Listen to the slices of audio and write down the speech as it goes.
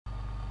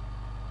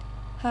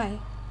Hi,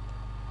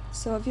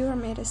 so a viewer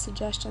made a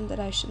suggestion that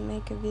I should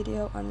make a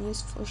video on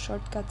useful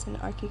shortcuts in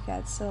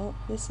ArchiCAD, so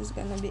this is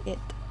gonna be it.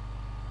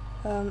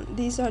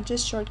 These are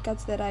just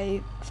shortcuts that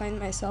I find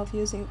myself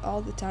using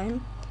all the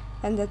time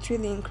and that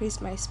really increase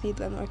my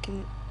speed when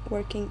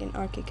working in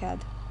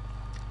ArchiCAD.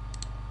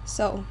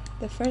 So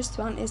the first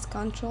one is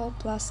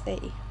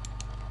Ctrl+A.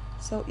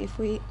 So if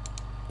we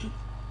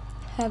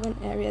have an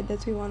area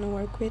that we want to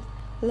work with,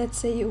 let's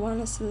say you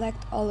want to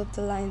select all of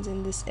the lines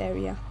in this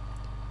area.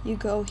 You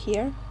go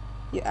here,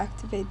 you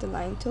activate the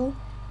line tool,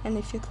 and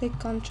if you click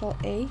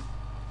Ctrl+A,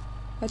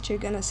 what you're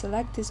gonna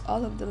select is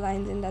all of the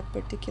lines in that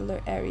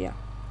particular area.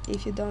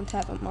 If you don't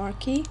have a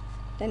marquee,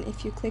 then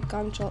if you click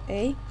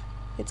Ctrl+A,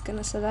 it's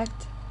gonna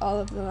select all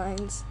of the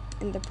lines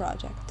in the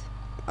project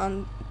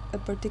on a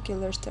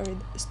particular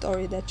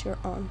story that you're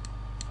on.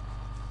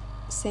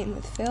 Same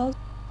with fills.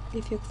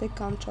 If you click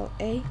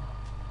Ctrl+A,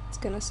 it's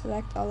gonna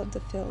select all of the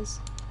fills.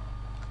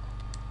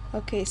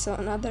 Okay, so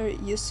another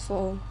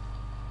useful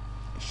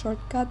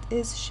shortcut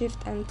is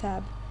Shift and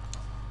Tab.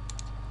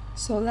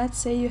 So let's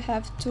say you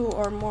have two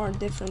or more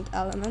different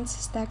elements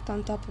stacked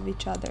on top of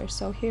each other.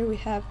 So here we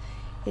have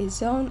a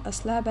zone, a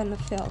slab, and a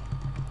fill.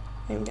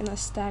 I'm gonna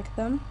stack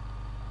them.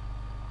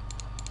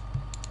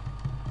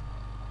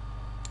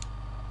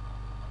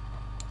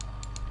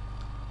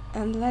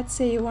 And let's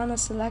say you want to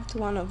select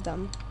one of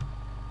them.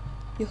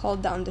 You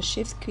hold down the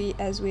Shift key,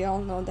 as we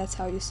all know that's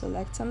how you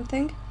select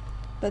something.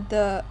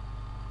 But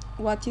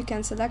what you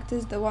can select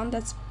is the one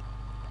that's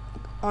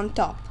on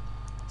top.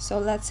 So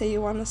let's say you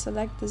want to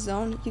select the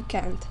zone, you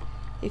can't.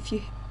 If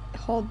you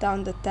hold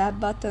down the tab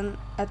button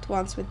at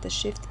once with the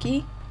Shift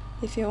key,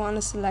 if you want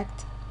to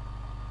select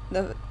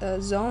the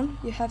zone,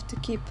 you have to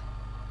keep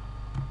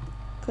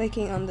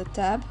clicking on the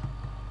tab,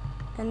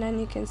 and then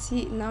you can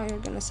see now you're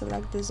gonna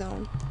select the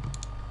zone,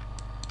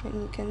 and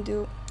you can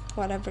do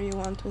whatever you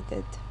want with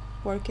it,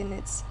 work in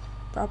its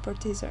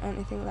properties or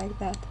anything like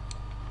that.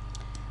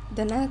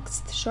 The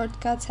next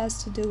shortcut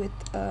has to do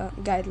with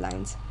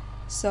guidelines.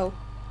 So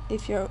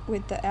if you're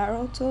with the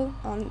arrow tool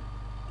on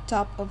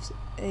top of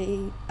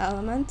a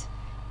element,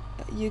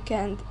 you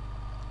can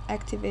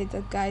activate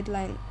the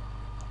guideline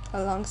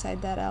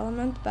alongside that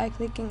element by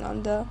clicking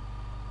on the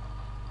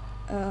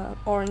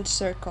orange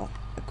circle.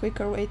 A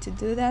quicker way to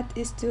do that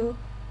is to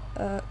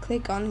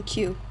click on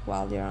Q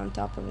while you're on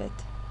top of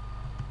it,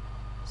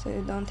 so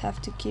you don't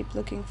have to keep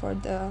looking for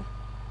the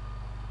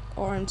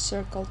orange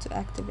circle to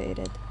activate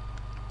it.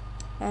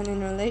 And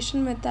in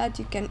relation with that,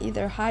 you can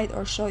either hide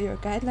or show your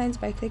guidelines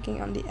by clicking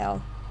on the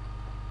L.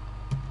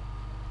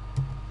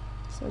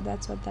 So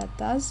that's what that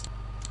does.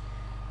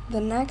 The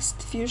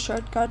next few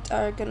shortcuts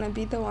are gonna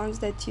be the ones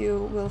that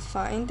you will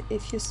find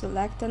if you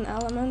select an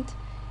element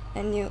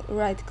and you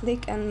right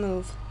click and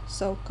move.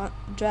 So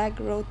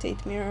drag,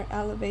 rotate, mirror,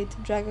 elevate,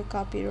 drag a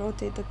copy,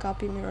 rotate a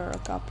copy, mirror a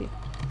copy.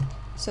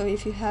 So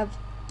if you have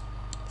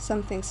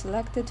something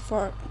selected,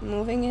 for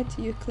moving it,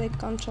 you click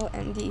Ctrl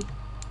and D.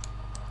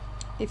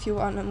 If you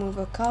want to move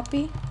a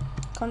copy,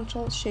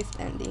 Ctrl, Shift,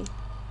 and D.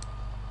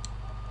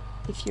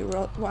 If you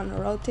want to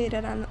rotate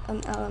an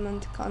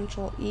element,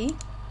 Ctrl E.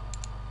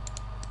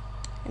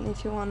 And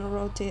if you want to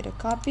rotate a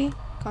copy,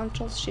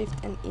 Ctrl,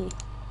 Shift, and E.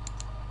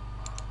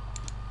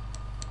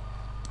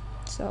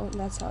 So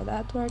that's how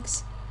that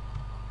works.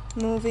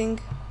 Mirroring,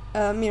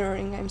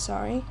 I'm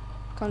sorry,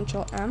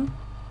 Ctrl M.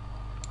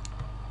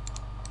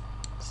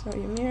 So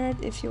you mirror it.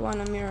 If you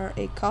want to mirror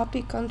a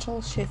copy,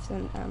 Ctrl, Shift,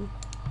 and M.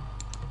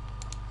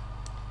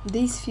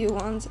 These few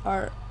ones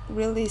are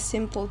really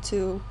simple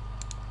to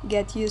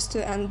get used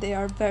to, and they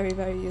are very,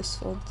 very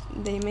useful.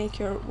 They make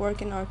your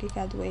work in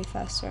ArchiCAD way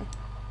faster.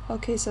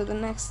 Okay, so the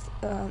next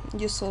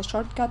useful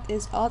shortcut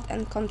is Alt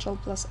and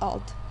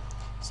Ctrl+Alt.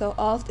 So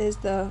Alt is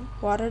the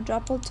water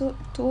dropper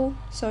tool,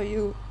 so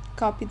you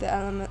copy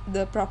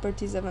the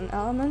properties of an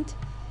element,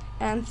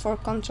 and for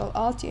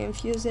Ctrl+Alt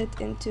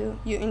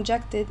you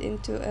inject it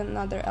into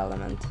another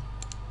element.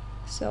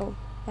 So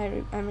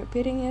I'm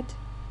repeating it.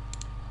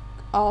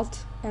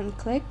 Alt and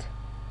click,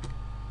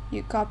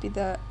 you copy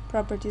the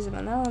properties of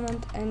an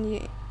element and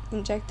you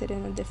inject it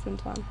in a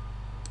different one.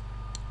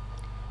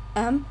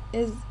 M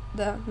is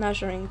the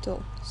measuring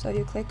tool, so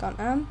you click on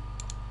M.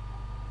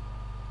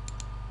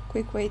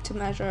 Quick way to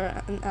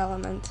measure an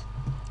element,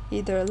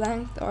 either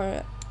length,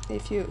 or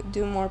if you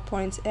do more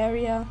points,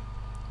 area,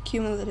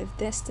 cumulative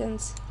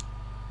distance,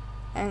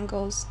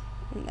 angles,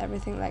 and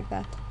everything like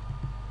that.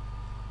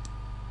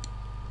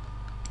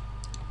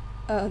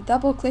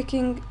 Double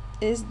clicking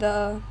is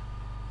the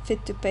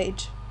fit to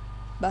page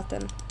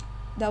button.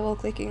 Double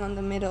clicking on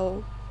the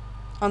middle,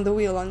 on the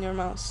wheel on your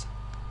mouse.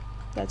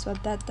 That's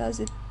what that does.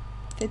 It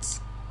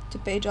fits to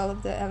page all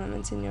of the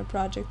elements in your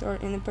project or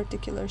in a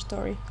particular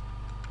story.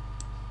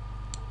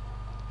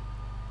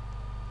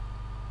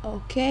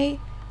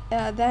 Okay,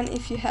 then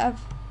if you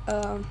have,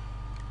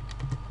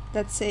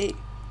 let's say,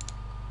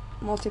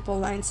 multiple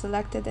lines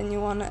selected and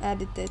you want to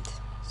edit it,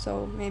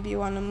 so maybe you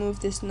want to move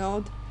this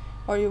node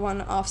or you want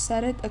to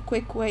offset it, a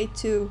quick way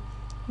to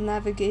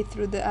navigate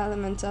through the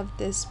elements of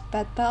this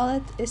pet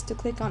palette is to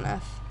click on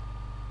F.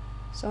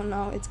 So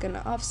now it's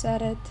gonna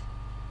offset it,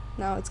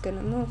 now it's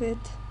gonna move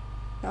it,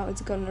 now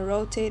it's gonna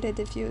rotate it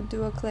if you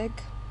do a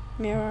click,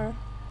 mirror,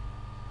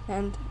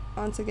 and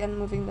once again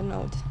moving the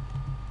node.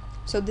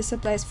 So this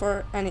applies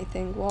for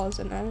anything, walls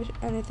and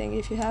anything.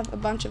 If you have a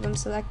bunch of them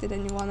selected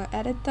and you want to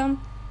edit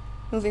them,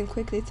 moving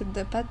quickly through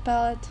the pet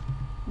palette,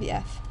 the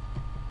F.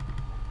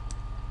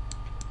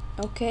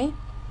 Okay,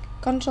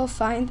 Control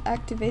Find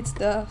activates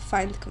the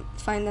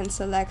find and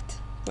select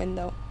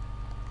window.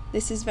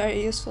 This is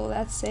very useful.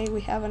 Let's say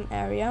we have an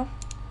area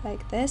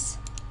like this,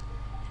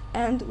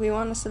 and we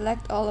want to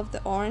select all of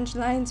the orange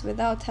lines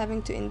without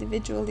having to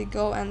individually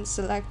go and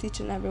select each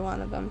and every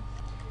one of them.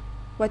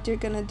 What you're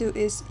gonna do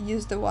is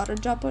use the water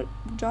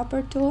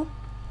dropper tool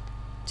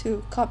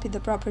to copy the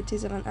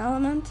properties of an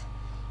element.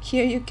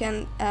 Here you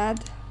can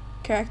add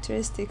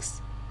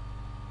characteristics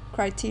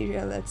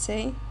criteria, let's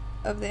say,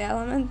 of the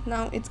element.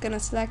 Now it's gonna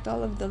select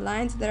all of the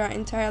lines that are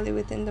entirely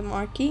within the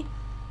marquee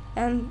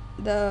and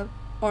the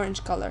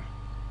orange color.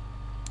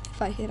 If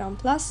I hit on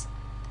plus,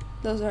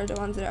 those are the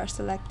ones that are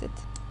selected.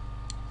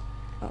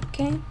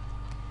 Okay,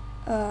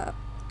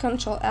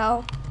 Control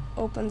L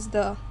opens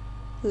the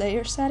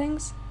layer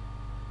settings.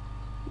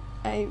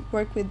 I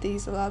work with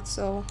these a lot,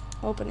 so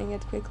opening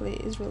it quickly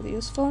is really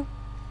useful.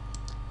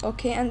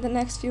 Okay, and the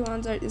next few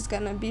ones is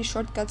gonna be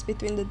shortcuts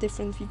between the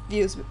different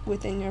views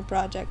within your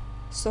project.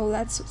 So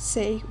let's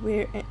say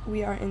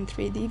we are in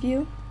 3D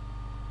view.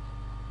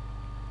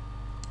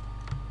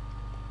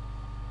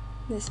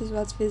 This is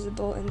what's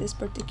visible in this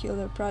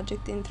particular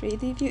project in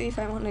 3D view. If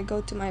I want to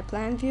go to my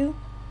plan view,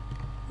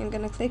 I'm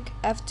gonna click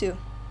F2.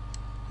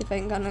 If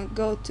I'm gonna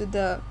go to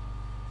the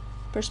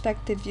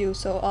perspective view,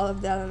 so all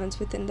of the elements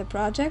within the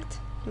project,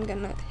 I'm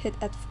gonna hit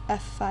at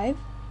F5.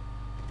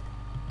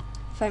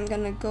 If I'm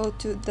gonna go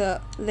to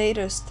the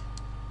latest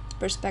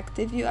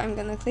perspective view, I'm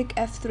gonna click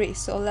F3.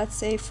 So let's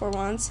say for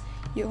once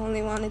you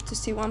only wanted to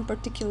see one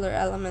particular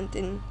element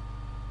in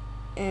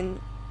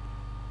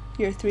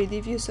your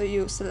 3D view, so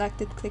you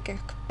selected, click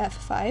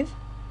F5,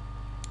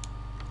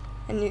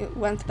 and you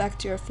went back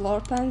to your floor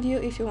plan view.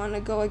 If you want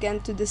to go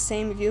again to the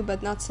same view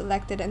but not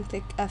selected and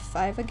click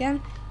F5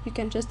 again, you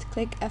can just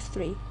click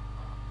F3.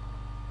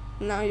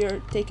 Now you're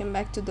taken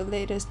back to the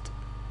latest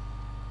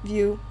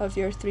view of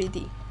your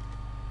 3D.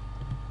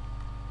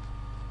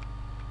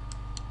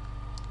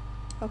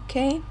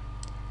 Okay,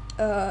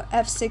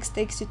 F6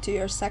 takes you to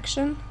your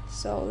section.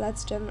 So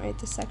let's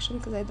generate a section,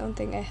 because I don't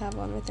think I have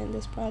one within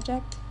this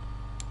project.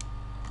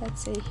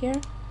 Let's say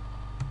here.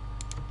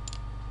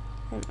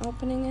 I'm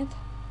opening it.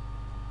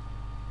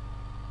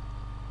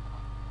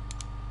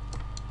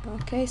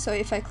 Okay, so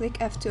if I click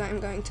F2, I'm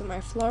going to my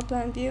floor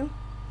plan view.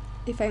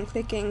 If I'm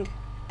clicking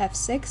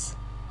F6,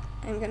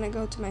 I'm gonna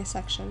go to my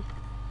section.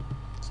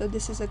 So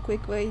this is a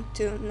quick way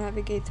to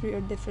navigate through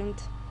your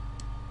different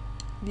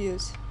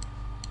views.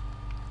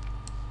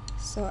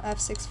 So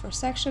F6 for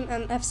section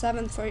and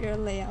F7 for your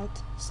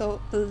layout. So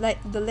the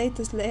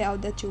latest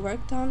layout that you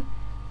worked on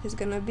is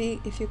gonna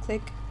be if you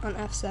click on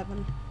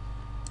F7.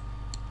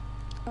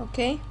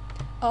 Okay,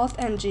 Alt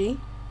and G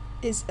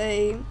is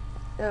a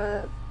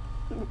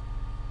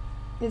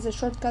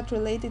shortcut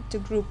related to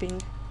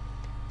grouping.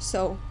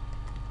 So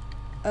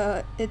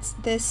it's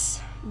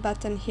this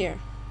button here,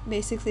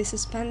 basically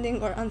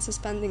suspending or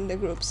unsuspending the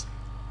groups.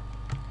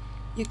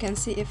 You can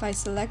see if I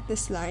select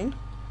this line,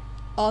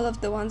 all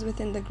of the ones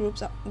within the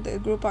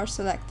group are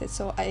selected,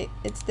 so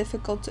it's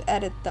difficult to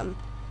edit them,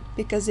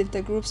 because if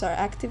the groups are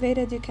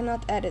activated, you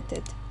cannot edit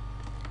it.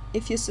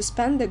 If you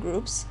suspend the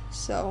groups,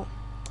 so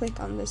click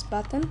on this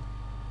button,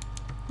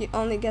 you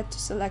only get to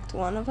select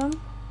one of them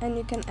and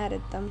you can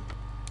edit them.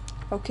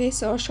 Okay,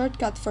 so a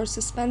shortcut for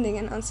suspending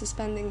and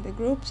unsuspending the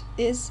groups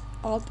is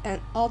Alt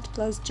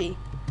plus G.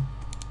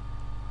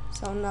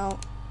 So now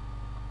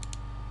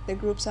the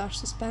groups are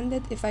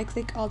suspended. If I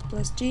click Alt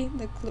plus G,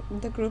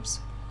 the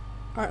groups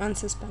are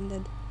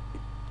unsuspended.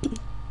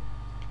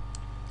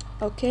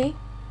 Okay,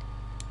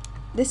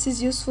 this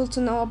is useful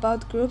to know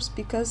about groups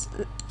because,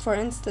 for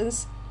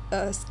instance,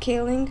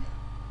 scaling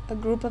a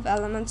group of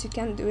elements, you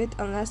can't do it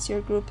unless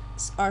your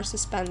groups are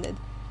suspended.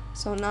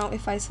 So now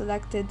if I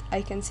selected,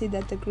 I can see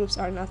that the groups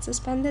are not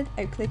suspended.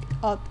 I click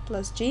Alt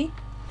plus G,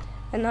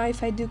 and now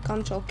if I do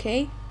Ctrl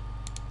K,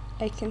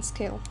 I can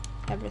scale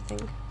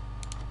everything.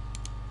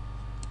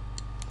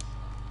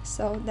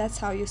 So that's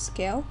how you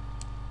scale.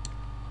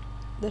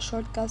 The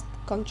shortcut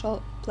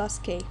Ctrl plus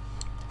K.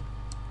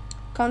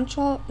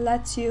 Ctrl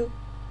lets you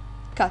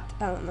cut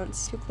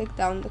elements. If you click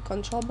down the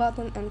Ctrl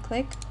button and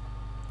click,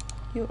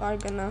 you are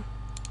gonna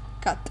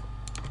cut.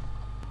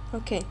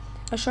 Okay,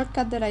 a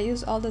shortcut that I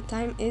use all the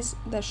time is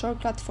the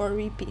shortcut for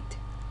repeat.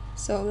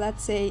 So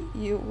let's say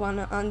you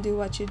wanna undo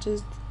what you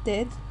just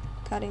did,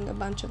 cutting a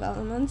bunch of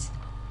elements,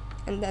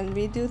 and then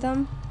redo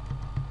them.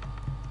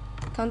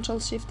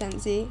 Ctrl Shift and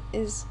Z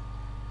is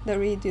the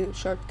redo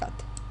shortcut.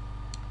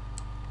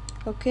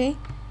 Okay,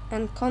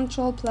 and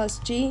Ctrl plus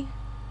G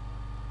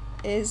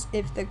is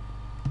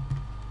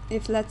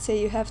if let's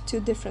say you have two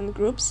different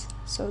groups,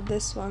 so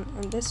this one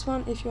and this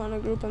one, if you want to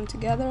group them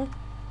together,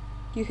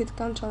 you hit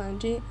Ctrl and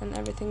G and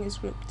everything is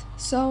grouped.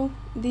 So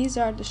these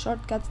are the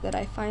shortcuts that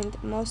I find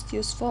most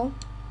useful,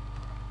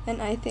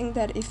 and I think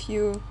that if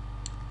you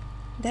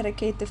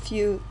dedicate a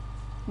few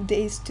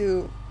days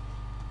to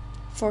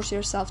force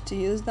yourself to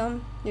use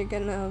them, you're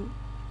gonna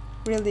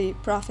really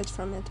profit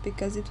from it,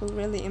 because it will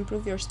really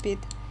improve your speed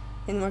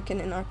in working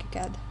in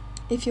ArchiCAD.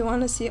 If you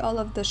want to see all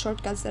of the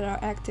shortcuts that are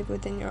active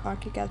within your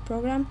ArchiCAD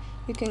program,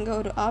 you can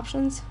go to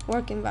Options,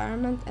 Work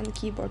Environment, and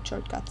Keyboard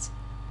Shortcuts.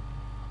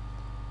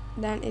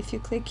 Then if you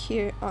click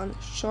here on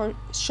Show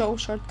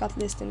Shortcut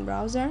List in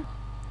Browser,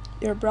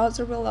 your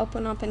browser will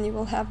open up and you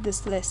will have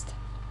this list.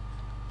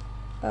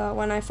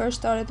 When I first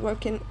started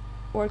working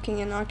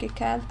in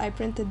ArchiCAD, I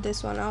printed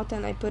this one out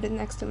and I put it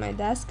next to my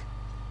desk,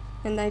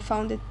 and I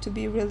found it to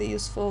be really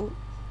useful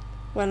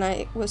when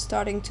I was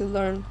starting to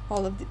learn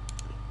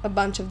a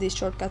bunch of these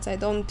shortcuts. I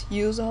don't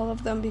use all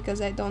of them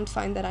because I don't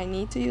find that I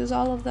need to use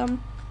all of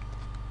them,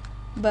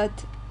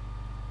 but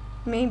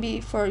maybe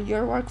for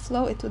your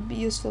workflow it would be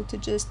useful to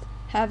just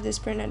have this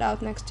printed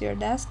out next to your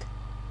desk,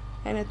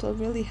 and it will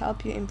really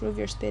help you improve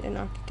your speed in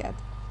ArchiCAD.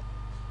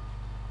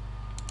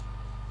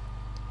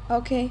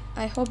 Okay,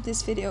 I hope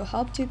this video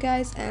helped you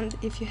guys, and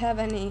if you have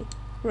any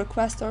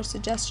requests or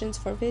suggestions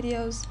for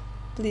videos,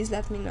 please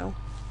let me know.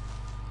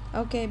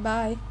 Okay,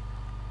 bye!